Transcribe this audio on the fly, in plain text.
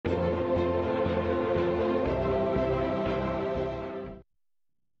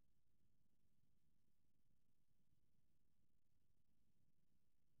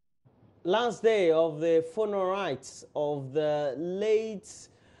last day of the funeral rites of the late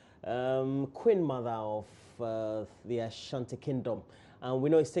Queen Mother of the Ashanti Kingdom. And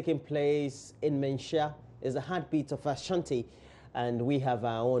we know it's taking place in Menchia. It's the heartbeat of Ashanti, and we have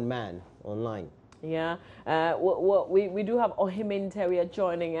our own man online. Yeah, we do have Ohimin Terrier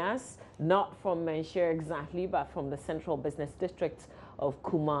joining us, not from Menchia exactly, but from the Central Business District of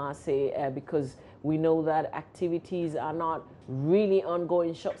Kumasi, because we know that activities are not really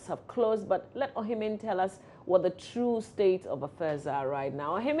ongoing. Shops have closed, but let Ohimin tell us what the true state of affairs are right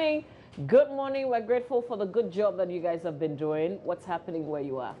now. Ohimin, good morning. We're grateful for the good job that you guys have been doing. What's happening where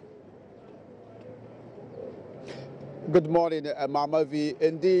you are? Good morning, Mama V.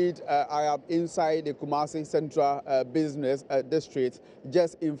 Indeed, I am inside the Kumasi Central Business District,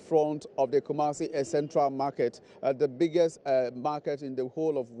 just in front of the Kumasi Central Market, the biggest market in the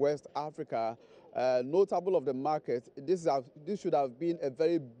whole of West Africa. Notable of the market, this should have been a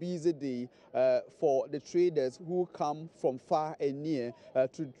very busy day for the traders who come from far and near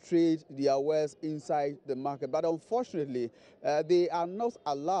to trade their wares inside the market. But unfortunately, they are not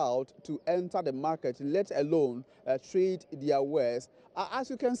allowed to enter the market, let alone trade their wares. As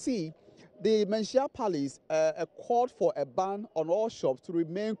you can see, the Menchia Palace called for a ban on all shops to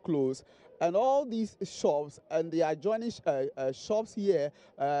remain closed, and all these shops and the adjoining shops here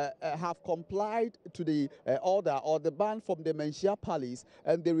have complied to the order or the ban from the Menchia Palace,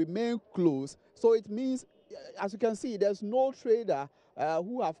 and they remain closed. So it means, as you can see, there's no trader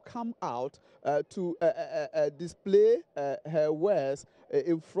who have come out to display her wares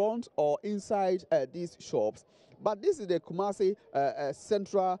in front or inside these shops. But this is the Kumasi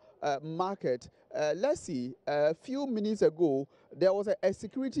Central Market. Let's see, a few minutes ago, there was a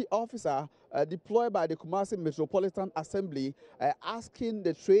security officer deployed by the Kumasi Metropolitan Assembly asking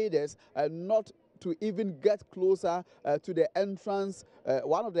the traders not to even get closer to the entrance,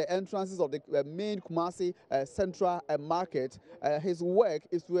 one of the entrances of the main Kumasi Central Market. His work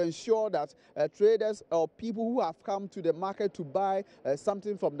is to ensure that traders or people who have come to the market to buy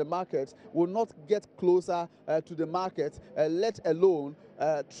something from the market will not get closer to the market, let alone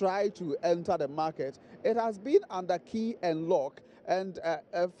try to enter the market. It has been under key and lock, and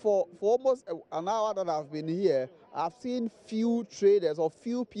for almost an hour that I've been here, I've seen few traders or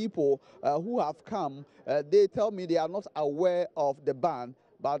few people who have come. They tell me they are not aware of the ban,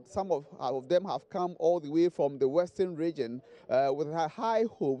 but some of them have come all the way from the western region with high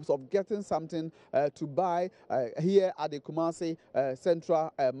hopes of getting something to buy here at the Kumasi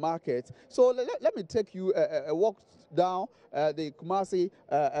Central Market. So let me take you a walk down the Kumasi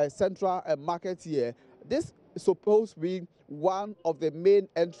Central Market here. This is supposed to be one of the main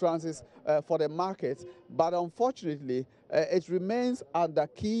entrances for the market, but unfortunately it remains under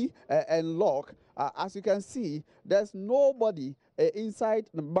key and lock. As you can see, there's nobody inside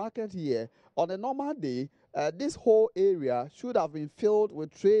the market here. On a normal day, this whole area should have been filled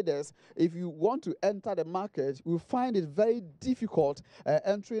with traders. If you want to enter the market, you find it very difficult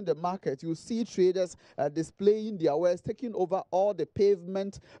entering the market. You see traders displaying their wares, taking over all the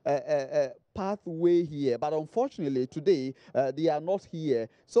pavement pathway here. But unfortunately, today, they are not here.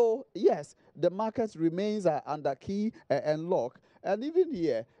 So, yes, the market remains under key and lock. And even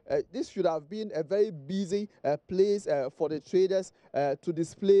here, this should have been a very busy place for the traders to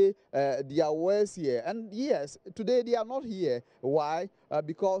display their wares here. And yes, today they are not here. Why?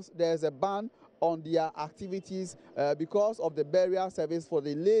 Because there's a ban on their activities because of the burial service for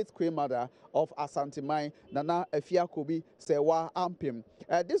the late Queen Mother of Asanteman, Nana Efiakobi Sewa Ampim.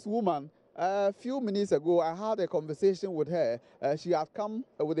 This woman, a few minutes ago, I had a conversation with her. She had come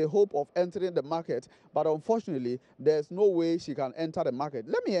with the hope of entering the market, but unfortunately, there's no way she can enter the market.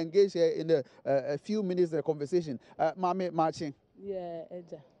 Let me engage her in a few minutes in the conversation. Mami Marching. Yeah,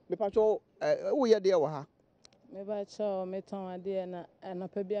 Eja. Me pacho, who ya dear waha? Me pacho, me ton ade na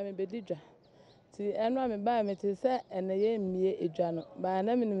anapabia me bedidwa. Ti enwa me ba me te se eneye mie edwa no. Ba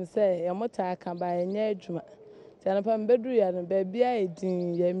na minim se ye mota aka ba enye adwuma. Ti anapa me beduru ya no ba bia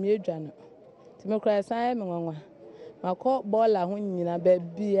edin ye mie edwa no. Ti me kra san me nwanwa. Makọ bola ho nyina ba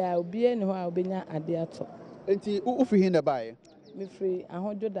bia obi eni ho a obenya ade ato. Enti ufi hin na bae. Me free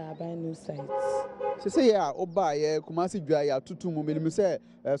ahojo da aban new site. Se ya oba ye Kumasi dwa ya tutumu me nim se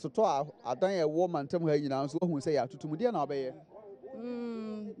soto adan ye wo mantem ha nyina so hu se ya tutumu de na obeye.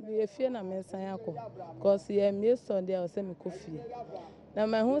 Ye fie na me san akọ. Cause ye me so de o se me kofie. Na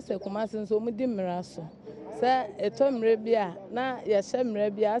ma hu se Kumasi nso mu di mmara so. Se eto mmara bia na ye hye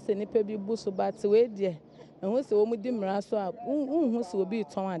mmara bia se nipa bi bu so bat we de. Na hu se wo mu di mmara so a hu se obi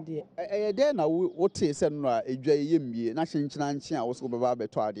ton ade. De na wo te se no a edwa ye mie na hyenkyena nkye a wo so beba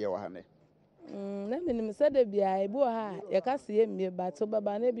beto ade wa ha ne. Na minim said de bia ebu ha ye ka se me ba to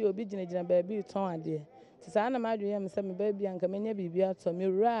baba na bi obi gina baabi ton ade ti sa na ma dwe me se me baabi anka menya bibia to me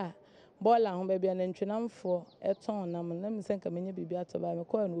wura ball ho baabi na ntwenamfo eton na me se anka menya bibia to ba me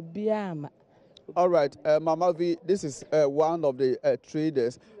ko no bia ama. All right, Mama V, this is one of the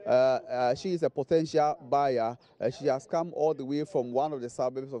traders. She is a potential buyer. She has come all the way from one of the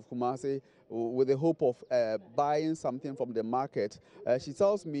suburbs of Kumasi with the hope of buying something from the market. She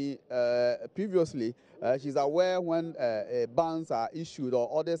tells me previously she's aware when bans are issued or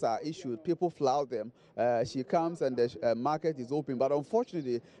orders are issued, people flout them. She comes and the market is open. But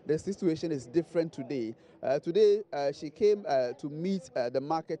unfortunately, the situation is different today. Today, she came to meet the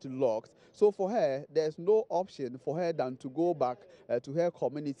market locked. So for her, there's no option for her than to go back to her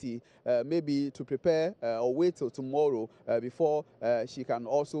community, maybe to prepare or wait till tomorrow before she can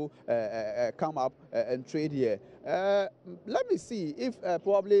also come up and trade here. Let me see if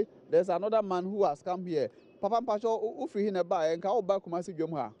probably there's another man who has come here. Papa Mpacho, who free him buy and can back Kumasi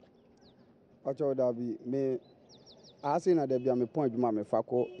Jomha. Pacho Dabi, me, I say na debi me point juma me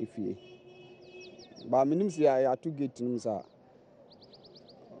fako ifie. Ba minim si ya to get nim sa.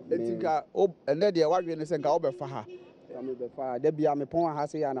 Etinka and then the award we say nka obefa ha. Ya me befa debi me pon ha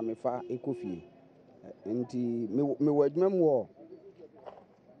say ya na me fa ekofie. Enti me wadwuma mu wo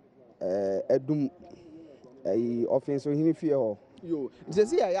edum offense hini fie ho. Yo,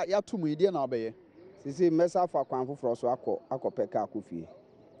 say ya to mu ide na obeye. Say mesa fa kwan foforo so akopeka akofie.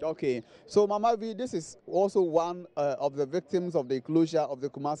 Okay, so Mama V, this is also one of the victims of the closure of the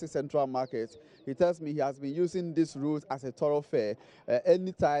Kumasi Central Market. He tells me he has been using this route as a thoroughfare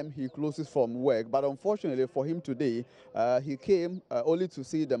anytime he closes from work. But unfortunately for him today, he came only to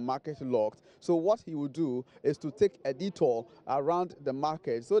see the market locked. So what he will do is to take a detour around the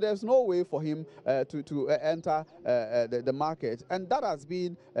market. So there's no way for him to enter the market. And that has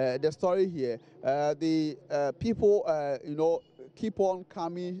been the story here. The people, you know, keep on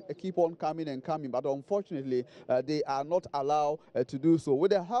coming and coming, but unfortunately they are not allowed to do so.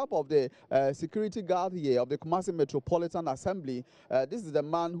 With the help of the security guard here of the Kumasi Metropolitan Assembly, this is the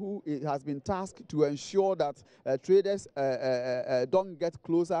man who has been tasked to ensure that traders don't get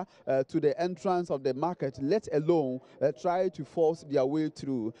closer to the entrance of the market, let alone try to force their way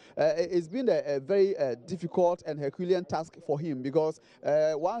through. It's been a very difficult and Herculean task for him because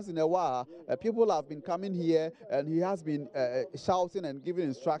once in a while people have been coming here and he has been shouting and giving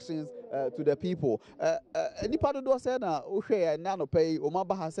instructions to the people. Nipa do say na uhwe na no pay o ma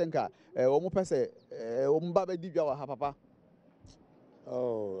ba hasenka o mo pese o mba be dibia wa ha papa.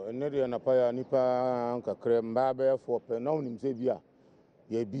 Oh, enere na pa ya nipa kakre mba be for pe na unim se bia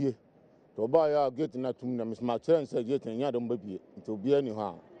ye bie to ba ya gate na tum na misma chere se gate nya do mba bie to bia ni ho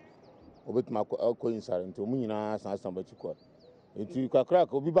a obetuma ko insare to mu nyina san ba chiko etu kakra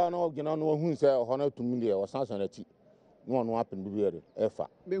ka obi ba na ogina no hu se ho na tum de o san na chi no no happen bibere efa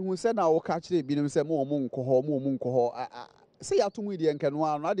Me hu se na wo ka kire bi nim se mo nko ho say ya to mu de enke no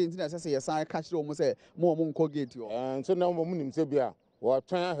anu ade ntina se ye san ka kire mo se mo nko gate ho so na mo nim se bia wo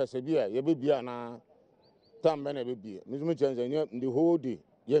twan ahese bia ye be bia na tam be na be bia mi zum chenze the whole day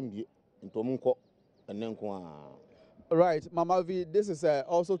ye mbie nto mo nko enenko a. Right, Mama V, this is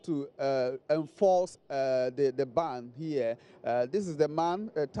also to enforce the ban here. This is the man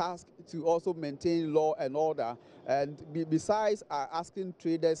tasked to also maintain law and order. And besides asking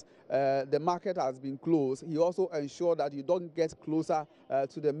traders, the market has been closed, he also ensured that you don't get closer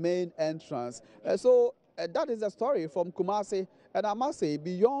to the main entrance. So that is the story from Kumasi. And I must say,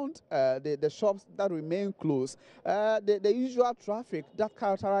 beyond the shops that remain closed, the usual traffic that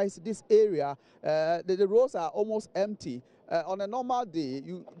characterizes this area, the roads are almost empty. On a normal day,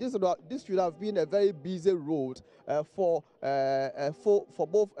 this should have been a very busy road for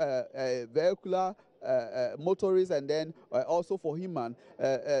both vehicular motorists and then also for human.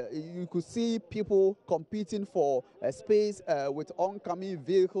 You could see people competing for space with oncoming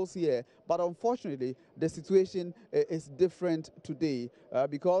vehicles here. But unfortunately, the situation is different today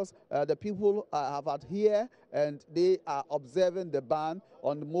because the people have adhered and they are observing the ban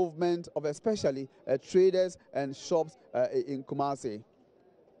on the movement of especially traders and shops in Kumasi.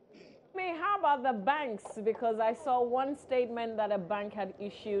 How about the banks? Because I saw one statement that a bank had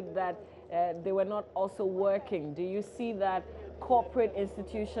issued that they were not also working. Do you see that corporate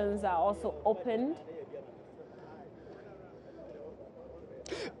institutions are also opened?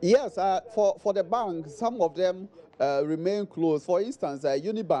 Yes, for the banks, some of them remain closed. For instance,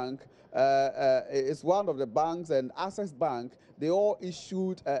 Unibank is one of the banks, and Access Bank, they all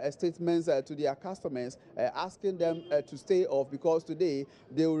issued statements to their customers asking them to stay off because today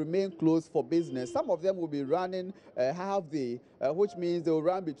they will remain closed for business. Some of them will be running half day, which means they will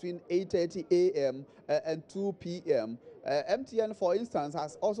run between 8:30 a.m. And 2 p.m. MTN, for instance,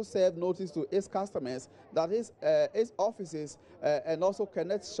 has also served notice to its customers that its offices and also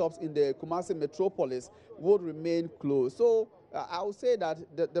Connect shops in the Kumasi metropolis would remain closed. So I would say that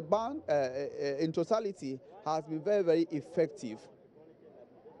the ban in totality has been very, very effective.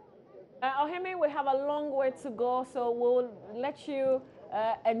 Ohemi, we have a long way to go, so we'll let you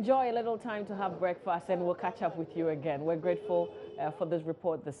enjoy a little time to have breakfast, and we'll catch up with you again. We're grateful for this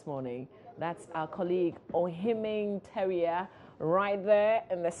report this morning. That's our colleague Asantehemaa right there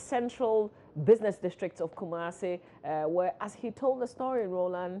in the central business district of Kumasi, where, as he told the story,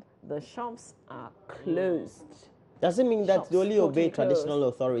 Roland, the shops are closed. Does it mean that they only obey traditional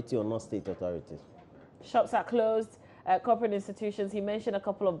authority or not state authorities? Shops are closed. Corporate institutions, he mentioned a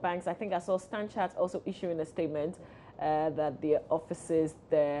couple of banks. I think I saw Stanchart also issuing a statement that the offices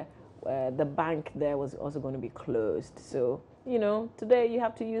there, the bank there was also going to be closed. So, you know, today you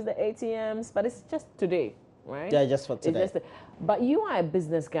have to use the ATMs, but it's just today, right? Yeah, just for today. But you are a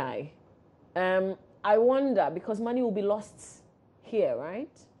business guy. I wonder, because money will be lost here,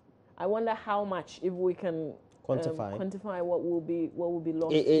 right? I wonder how much, if we can quantify what will be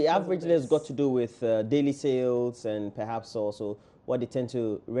lost. Averagely, it's got to do with daily sales and perhaps also what they tend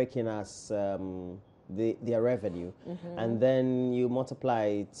to reckon as their revenue, and then you multiply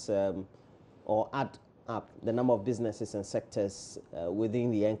it or add up the number of businesses and sectors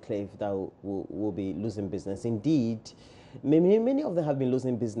within the enclave that will be losing business. Indeed, many of them have been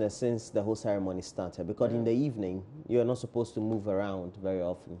losing business since the whole ceremony started, because in the evening you are not supposed to move around very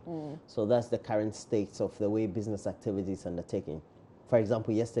often. So that's the current state of the way business activity is undertaken. For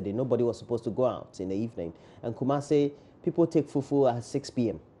example, yesterday nobody was supposed to go out in the evening, and Kumasi people take fufu at 6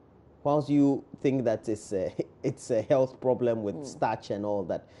 p.m. Whilst you think that it's a health problem with starch and all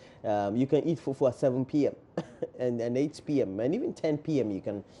that, you can eat fufu at 7 p.m. and 8 p.m. and even 10 p.m. you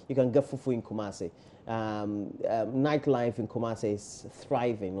can get fufu in Kumasi. Nightlife in Kumasi is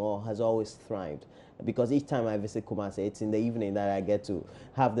thriving, or has always thrived, because each time I visit Kumasi, it's in the evening that I get to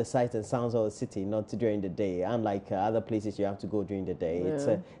have the sights and sounds of the city, not during the day. Unlike other places you have to go during the day.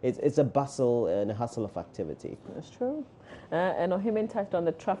 Yeah. It's a bustle and a hustle of activity. That's true. And Ohimin touched on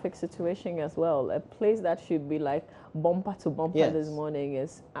the traffic situation as well. A place that should be like bumper to bumper this morning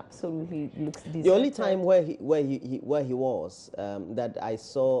is absolutely looks deserted. The only time where he was that I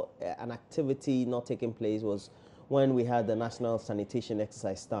saw an activity not taking place was when we had the national sanitation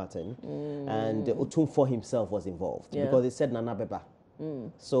exercise starting, and Otumfo himself was involved, because they said Nana Beba.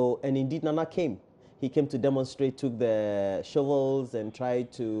 So, and indeed Nana came. He came to demonstrate, took the shovels and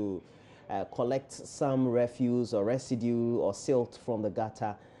tried to collect some refuse or residue or silt from the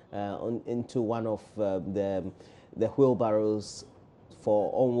gutter into one of the wheelbarrows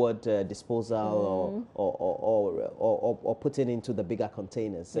for onward disposal or putting into the bigger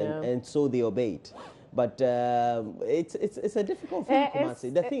containers, and so they obeyed. But it's a difficult thing,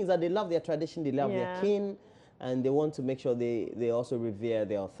 Kumasi. The thing is that they love their tradition, they love their kin, and they want to make sure they also revere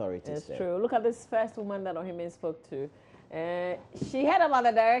their authorities. It's true. Look at this first woman that Ohimin spoke to. She heard about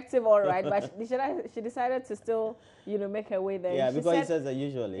the directive, all right, but she decided to still, make her way there. Yeah, because he says that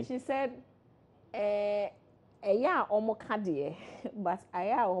usually. She said, yeah, omo kadie, but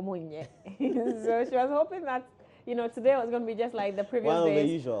aya omo nye. So she was hoping that, today was going to be just like the previous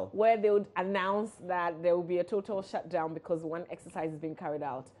days, where they would announce that there will be a total shutdown because one exercise is being carried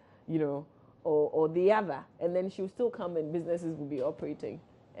out, or the other, and then she will still come and businesses will be operating.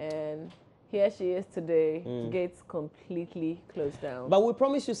 And here she is today, gates completely closed down. But we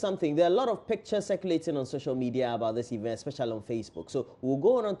promise you something. There are a lot of pictures circulating on social media about this event, especially on Facebook. So we'll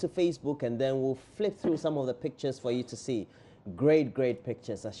go on to Facebook and then we'll flip through some of the pictures for you to see. Great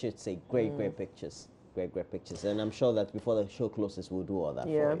pictures, I should say. Great pictures. Great pictures. And I'm sure that before the show closes, we'll do all that for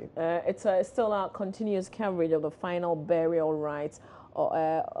you. It's still our continuous coverage of the final burial rites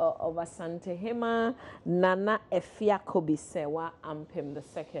of Asantehemaa Nana Efiakobisewa Ampem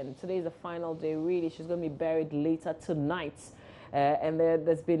II. Today is the final day, really. She's going to be buried later tonight. And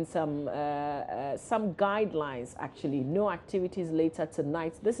there's been some guidelines, actually. No activities later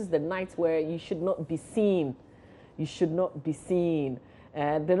tonight. This is the night where you should not be seen. You should not be seen.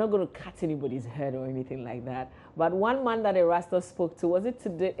 They're not going to cut anybody's head or anything like that. But one man that Erastus spoke to, was it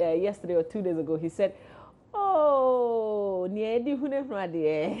today, yesterday or 2 days ago, he said, oh,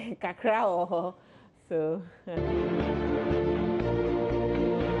 so